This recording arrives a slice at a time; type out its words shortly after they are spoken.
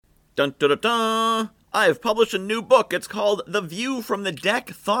Dun dun dun dun! I've published a new book. It's called The View from the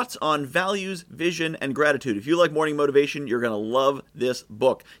Deck, Thoughts on Values, Vision, and Gratitude. If you like morning motivation, you're going to love this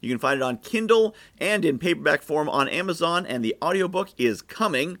book. You can find it on Kindle and in paperback form on Amazon, and the audiobook is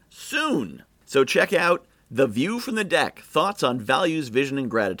coming soon. So check out The View from the Deck, Thoughts on Values, Vision, and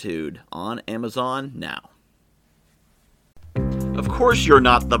Gratitude on Amazon now. Of course you're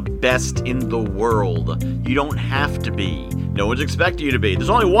not the best in the world. You don't have to be. No one's expecting you to be. There's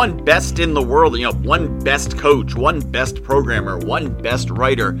only one best in the world, one best coach, one best programmer, one best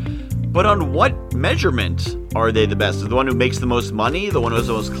writer. But on what measurement are they the best? Is the one who makes the most money? The one who has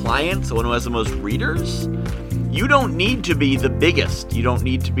the most clients? The one who has the most readers? You don't need to be the biggest. You don't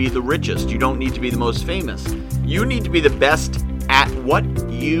need to be the richest. You don't need to be the most famous. You need to be the best at what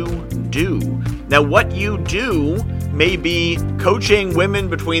you do. Now, what you do may be coaching women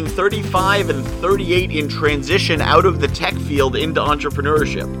between 35 and 38 in transition out of the tech field into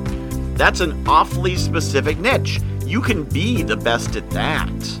entrepreneurship. That's an awfully specific niche. You can be the best at that.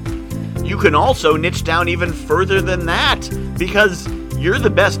 You can also niche down even further than that because you're the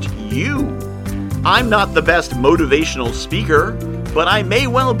best you. I'm not the best motivational speaker, but I may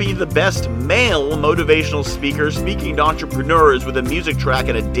well be the best male motivational speaker speaking to entrepreneurs with a music track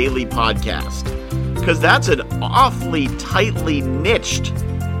and a daily podcast. Because that's an awfully tightly niched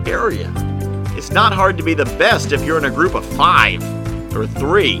area. It's not hard to be the best if you're in a group of 5 or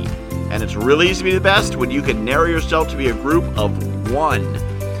 3. And it's really easy to be the best when you can narrow yourself to be a group of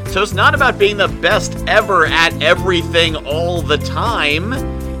 1. So it's not about being the best ever at everything all the time.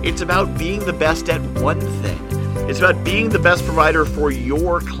 It's about being the best at one thing. It's about being the best provider for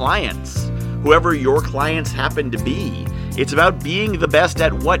your clients, whoever your clients happen to be. It's about being the best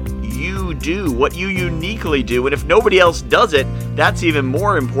at what you do, what you uniquely do. And if nobody else does it, that's even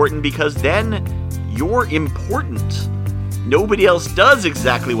more important because then you're important. Nobody else does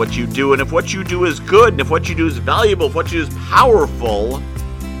exactly what you do. And if what you do is good, and if what you do is valuable, if what you do is powerful,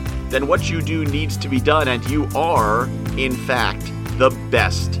 then what you do needs to be done. And you are, in fact, the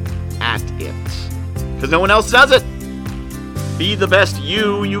best at it. Because no one else does it. Be the best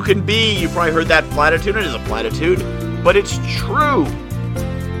you can be. You've probably heard that platitude. It is a platitude, but it's true.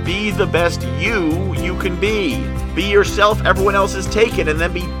 Be the best you can be. Be yourself everyone else is taken, and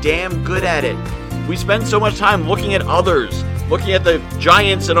then be damn good at it. We spend so much time looking at others, looking at the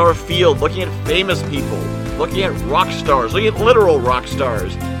giants in our field, looking at famous people, looking at rock stars, looking at literal rock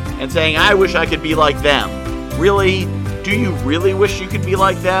stars, and saying, I wish I could be like them. Really? Do you really wish you could be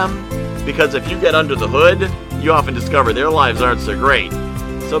like them? Because if you get under the hood, you often discover their lives aren't so great.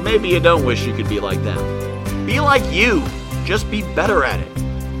 So maybe you don't wish you could be like them. Be like you. Just be better at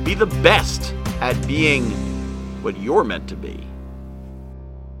it. Be the best at being what you're meant to be.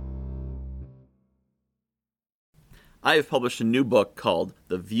 I have published a new book called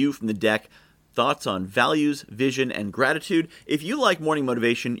The View from the Deck, Thoughts on Values, Vision, and Gratitude. If you like morning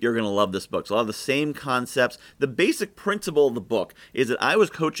motivation, you're going to love this book. It's a lot of the same concepts. The basic principle of the book is that I was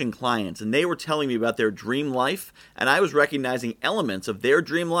coaching clients, and they were telling me about their dream life, and I was recognizing elements of their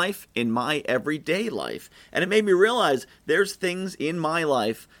dream life in my everyday life. And it made me realize there's things in my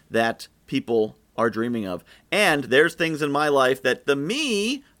life that people are dreaming of. And there's things in my life that the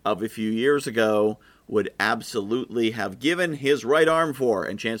me of a few years ago would absolutely have given his right arm for,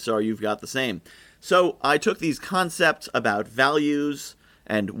 and chances are you've got the same. So I took these concepts about values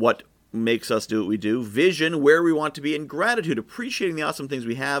and what makes us do what we do, vision, where we want to be, and gratitude, appreciating the awesome things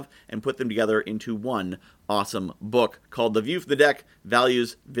we have, and put them together into one awesome book called The View from the Deck,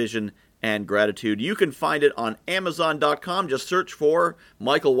 Values, Vision, and Gratitude. You can find it on Amazon.com. Just search for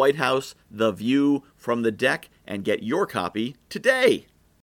Michael Whitehouse, The View from the Deck, and get your copy today.